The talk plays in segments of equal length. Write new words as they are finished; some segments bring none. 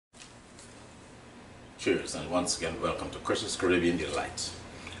Cheers, and once again welcome to Chris's Caribbean Delights.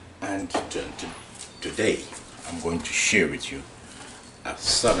 And today I'm going to share with you a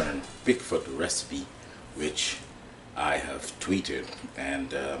southern Bigfoot recipe which I have tweeted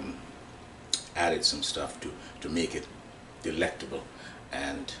and added some stuff to make it delectable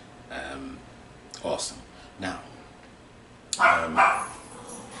and awesome. Now,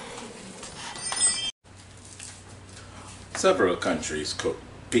 several countries cook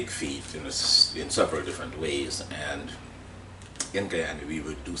pig feet in several different ways, and in Guyana we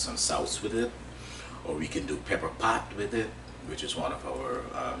would do some sauce with it, or we can do pepper pot with it, which is one of our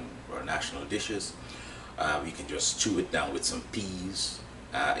national dishes. We can just chew it down with some peas.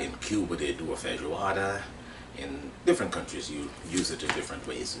 In Cuba they do a feijoada. In different countries you use it in different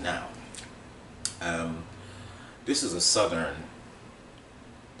ways. Now, this is a southern,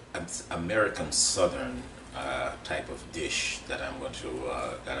 American southern type of dish that I'm going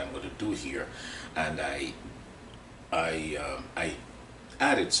to do here, and I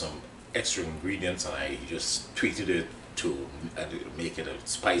added some extra ingredients, and I just tweaked it to make it a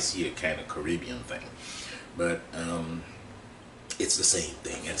spicier kind of Caribbean thing. But it's the same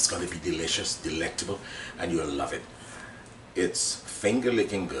thing, and it's going to be delicious, delectable, and you'll love it. It's finger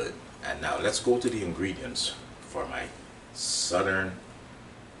licking good. And now let's go to the ingredients for my southern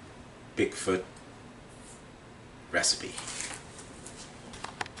Bigfoot recipe.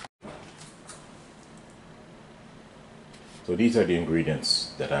 So these are the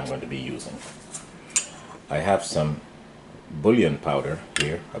ingredients that I'm going to be using. I have some bullion powder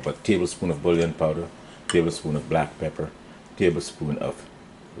here, about a tablespoon of bullion powder, tablespoon of black pepper, tablespoon of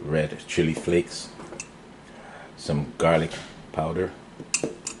red chili flakes, some garlic powder,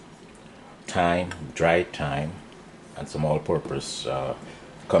 thyme, dried thyme, and some all-purpose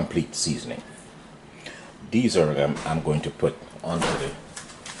complete seasoning. These are I'm going to put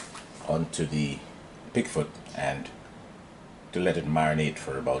onto the Bigfoot and to let it marinate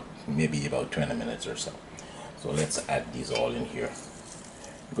for maybe about 20 minutes or so. So let's add these all in here.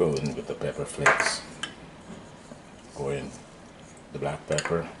 Go in with the pepper flakes. Go in the black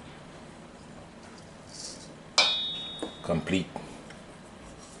pepper. Complete.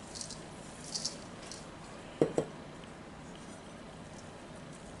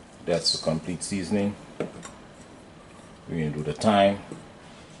 That's the complete seasoning. We're going to do the thyme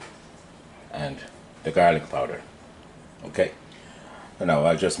and the garlic powder. Okay? So now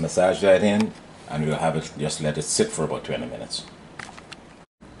I'll just massage that in, and we'll have it, just let it sit for about 20 minutes.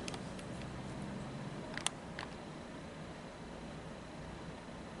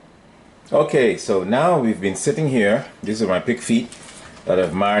 Okay, so now we've been sitting here. These are my pig feet that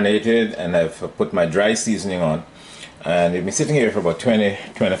I've marinated, and I've put my dry seasoning on. And they've been sitting here for about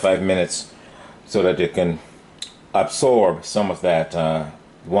 20-25 minutes so that they can absorb some of that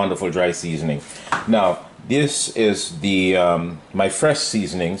wonderful dry seasoning. Now, this is the my fresh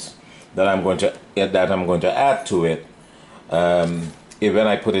seasonings that I'm going to add to it when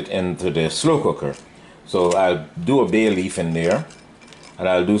I put it into the slow cooker. So I'll do a bay leaf in there, and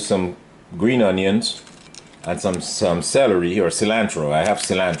I'll do some green onions and some celery or cilantro. I have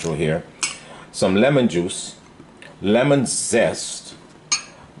cilantro here, some lemon juice, lemon zest,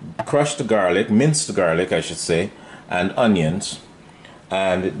 crushed garlic, minced garlic I should say, and onions.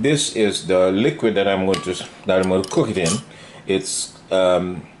 And this is the liquid that I'm going to cook it in. It's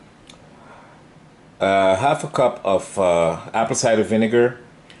half a cup of apple cider vinegar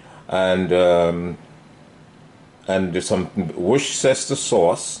and some Worcester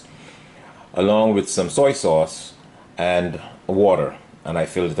sauce, along with some soy sauce and water. And I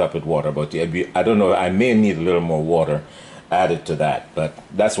filled it up with water, but I don't know, I may need a little more water added to that, but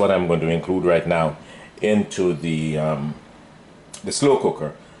that's what I'm going to include right now into the slow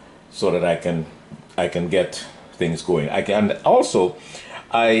cooker, so that I can get things going. I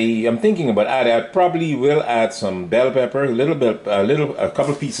am thinking about I probably will add some bell pepper, a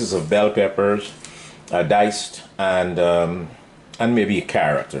couple pieces of bell peppers, diced, and maybe a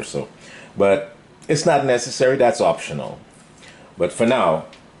carrot or so. But it's not necessary, that's optional. But for now,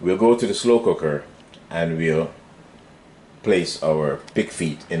 we'll go to the slow cooker and we'll place our pig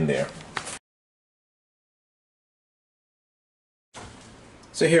feet in there.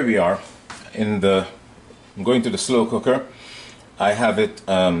 So here we are I'm going to the slow cooker. I have it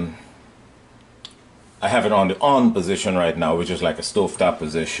on the on position right now, which is like a stovetop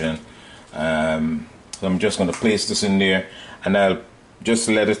position. So I'm just going to place this in there, and I'll just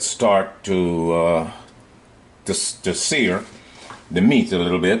let it start to sear the meat a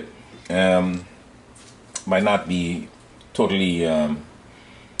little bit. Might not be totally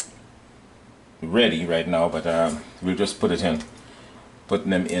ready right now, but we'll just putting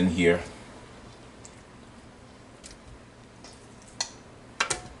them in here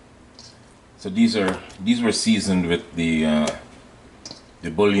So these were seasoned with the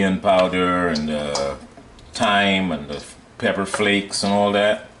bullion powder and the thyme and the pepper flakes and all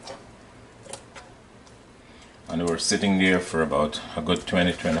that. And they were sitting there for about a good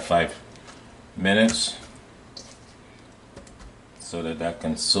 20-25 minutes so that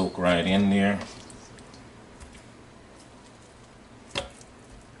can soak right in there.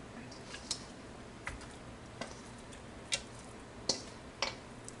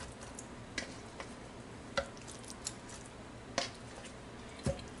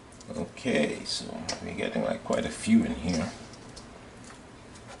 Okay, so we're getting like quite a few in here.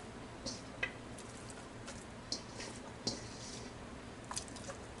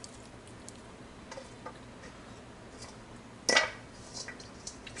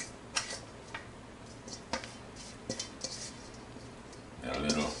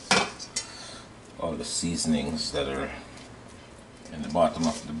 All the seasonings that are in the bottom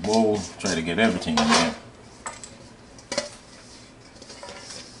of the bowl. Try to get everything in there.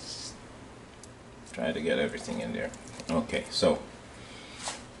 Try to get everything in there. Okay, so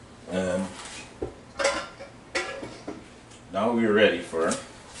now we're ready for.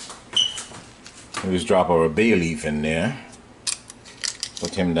 We just drop our bay leaf in there.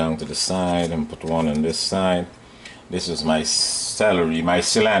 Put him down to the side and put one on this side. This is my celery, my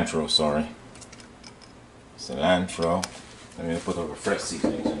cilantro, sorry. Cilantro. I'm going to put our fresh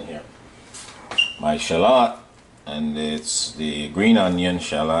seasonings in here. My shallot, and it's the green onion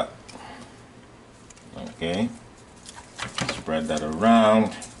shallot. Okay. Spread that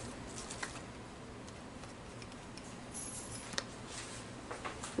around.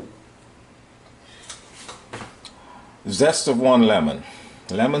 Zest of 1 lemon.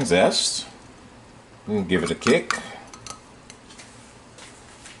 Lemon zest. Give it a kick.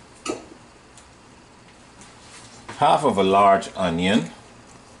 Half of a large onion.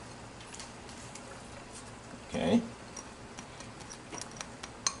 Okay.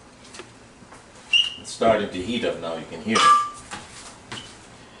 It's starting to heat up now, you can hear it.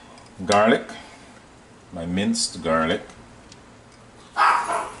 Garlic. My minced garlic.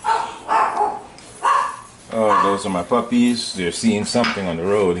 Oh, those are my puppies. They're seeing something on the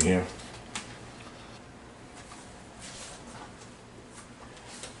road here.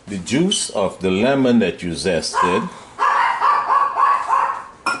 The juice of the lemon that you zested.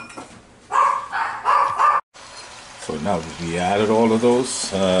 So now that we added all of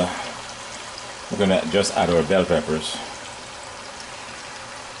those, we're gonna just add our bell peppers.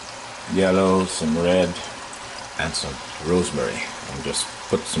 Yellow, some red, and some rosemary. And just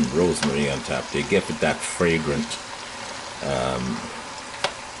put some rosemary on top. They give it that fragrant,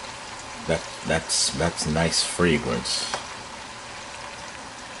 that's nice fragrance.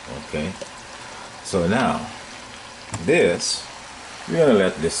 Okay, so now this, we're gonna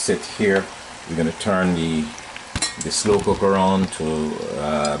let this sit here. We're gonna turn the slow cooker on to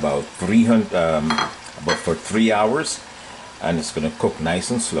about 300, about for 3 hours, and it's gonna cook nice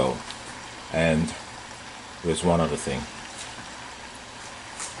and slow. And there's one other thing.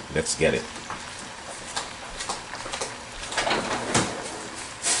 Let's get it.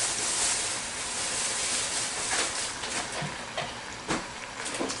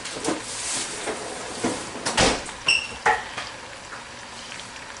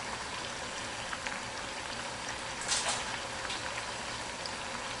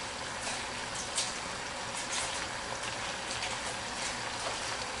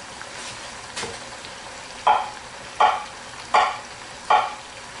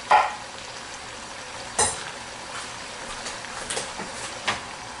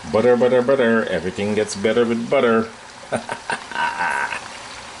 Butter, butter, butter. Everything gets better with butter.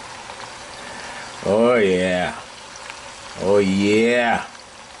 Oh yeah. Oh yeah.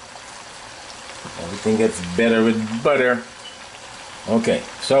 Everything gets better with butter. Okay,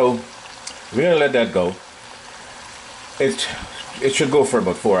 so we're gonna let that go. It should go for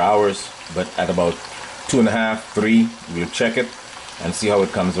about 4 hours, but at about 2.5, 3, we'll check it and see how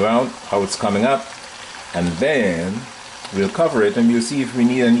it comes around, how it's coming up, and then we'll cover it and we'll see if we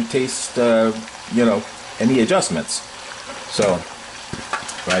need any taste, any adjustments. So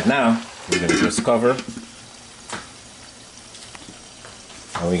right now we're going to just cover,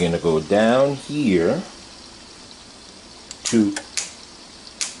 and we're going to go down here to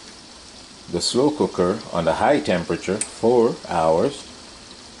the slow cooker on the high temperature, 4 hours,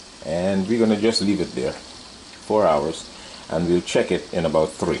 and we're going to just leave it there 4 hours, and we'll check it in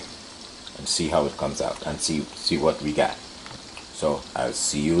about 3 and see how it comes out and see what we got. So I'll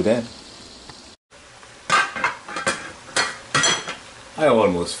see you then. I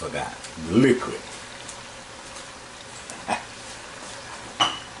almost forgot. Liquid.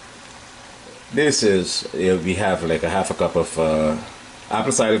 This is, we have like a half a cup of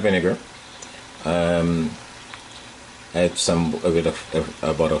apple cider vinegar. Add some with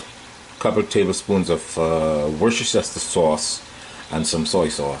about a couple tablespoons of Worcestershire sauce and some soy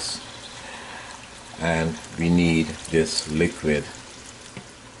sauce. And we need this liquid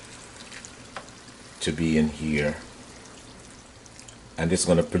to be in here. And it's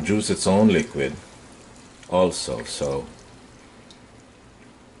going to produce its own liquid also. So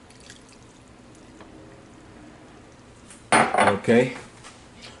okay,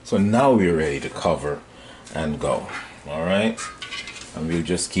 so now we're ready to cover and go. All right, and we'll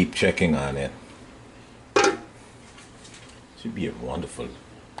just keep checking on it. Should be a wonderful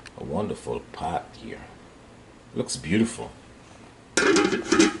pot here. Looks beautiful.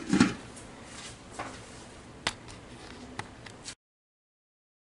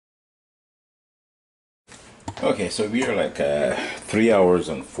 Okay, so we are like 3 hours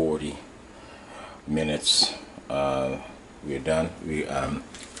and 40 minutes. We're done.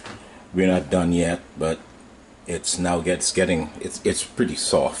 We're not done yet, but it's now it's pretty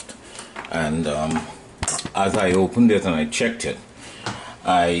soft. And as I opened it and I checked it,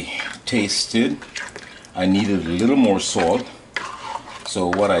 I tasted I needed a little more salt. So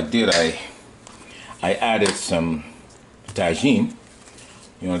what I did, I added some tagine.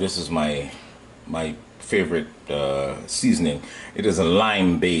 You know, this is my favorite seasoning. It is a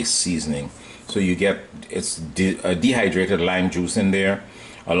lime-based seasoning. So you get dehydrated lime juice in there,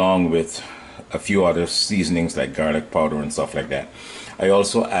 along with a few other seasonings like garlic powder and stuff like that. I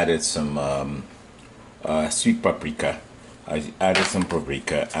also added some sweet paprika. I added some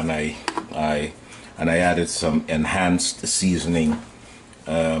paprika, and I added some enhanced seasoning.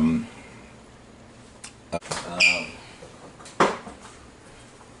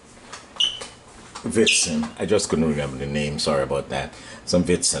 Vitsin. I just couldn't remember the name. Sorry about that. Some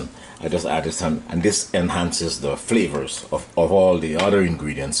Vitsin. I just added some, and this enhances the flavors of all the other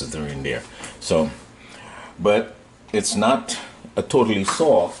ingredients that are in there. So, but it's not a totally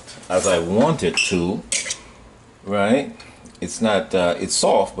soft as I want it to, right? It's not. It's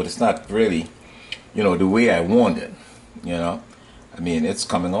soft, but it's not really, you know, the way I want it. You know, I mean, it's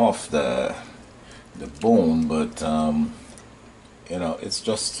coming off the bone, but you know, it's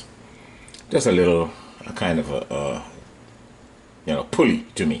just a little kind of a you know, pulley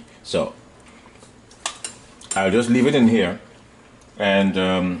to me. So I'll just leave it in here,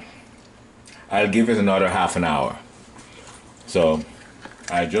 and I'll give it another half an hour. So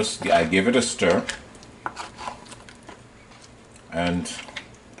I give it a stir, and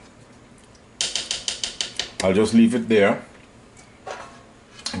I'll just leave it there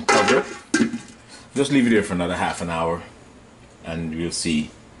and cover it. Just leave it there for another half an hour, and we'll see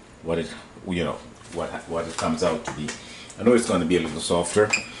what it, you know, what it comes out to be. I know it's going to be a little softer,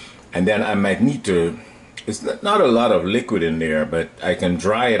 and then I might need to, it's not a lot of liquid in there, but I can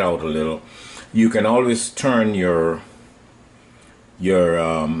dry it out a little. You can always turn your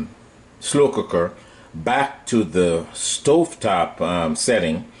slow cooker back to the stovetop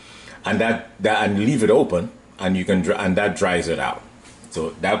setting, and and leave it open, and you can and that dries it out.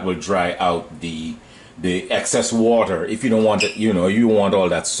 So that will dry out the excess water. If you don't want it, you know, you want all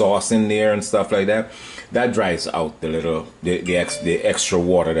that sauce in there and stuff like that, that dries out the extra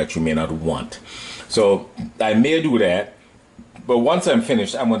water that you may not want. So I may do that, but once I'm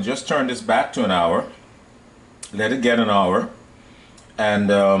finished, I'm gonna just turn this back to an hour, let it get an hour, and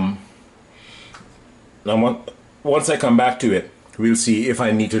once I come back to it, we'll see if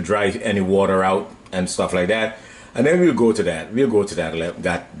I need to dry any water out and stuff like that, and then we'll go to that. We'll go to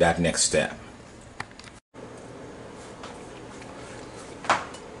that next step.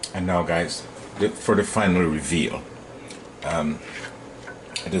 And now, guys, for the final reveal,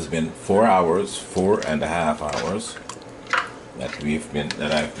 it has been 4 hours, 4.5 hours that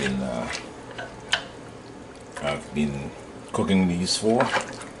I've been cooking these for.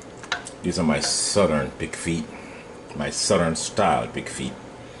 These are my southern pig feet, my southern style pig feet.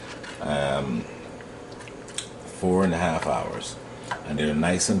 4.5 hours, and they're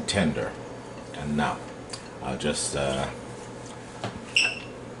nice and tender. And now I'll just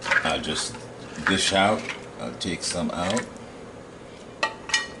dish out. I'll take some out.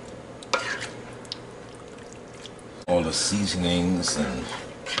 All the seasonings and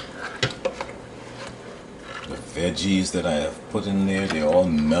the veggies that I have put in there, they all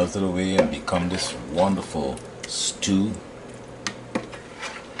melted away and become this wonderful stew.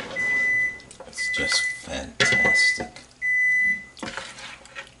 It's just fantastic.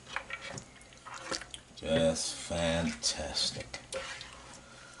 Just fantastic.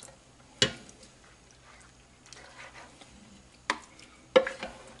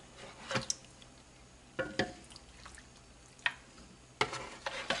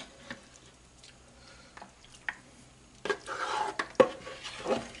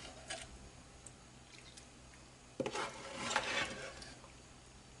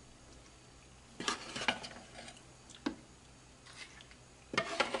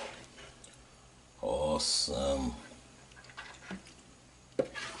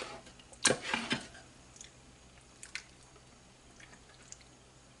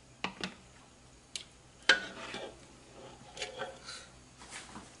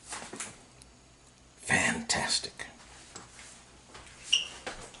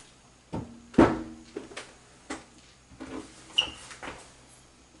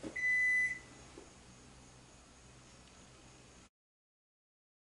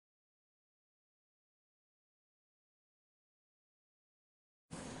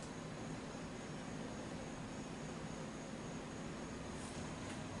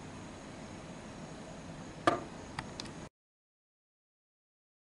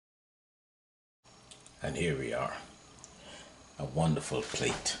 And here we are, a wonderful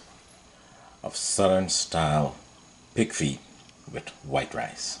plate of Southern style pig feet with white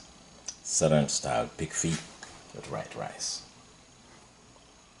rice. Southern style pig feet with white rice.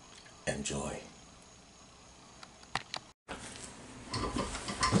 Enjoy.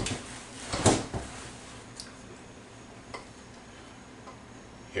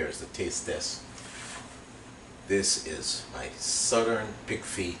 Here's the taste test. This is my Southern pig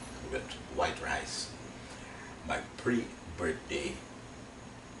feet with white rice. My pre-birthday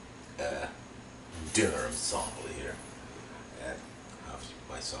dinner ensemble here. And have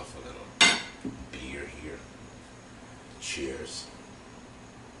myself a little beer here. Cheers.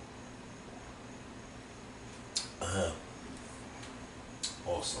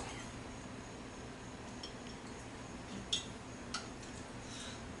 Awesome.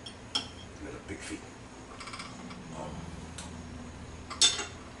 Little pig feet.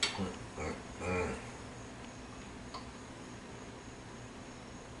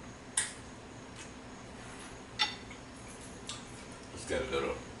 Let's get a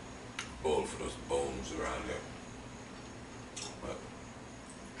little bowl for those bones around there. But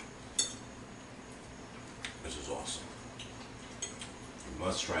this is awesome. You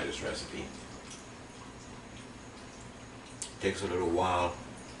must try this recipe. It takes a little while.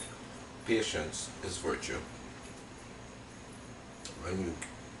 Patience is virtue.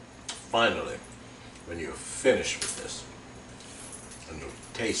 When you're finished with this and you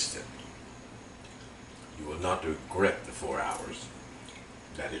taste it, you will not regret the 4 hours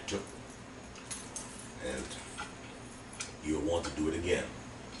that it took, and you'll want to do it again.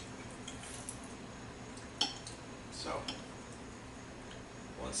 So,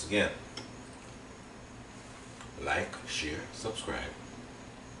 once again, like, share, subscribe.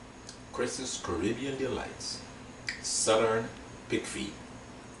 Chris's Caribbean Delights, Southern pig feet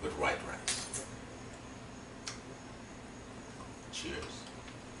with white rice. Cheers.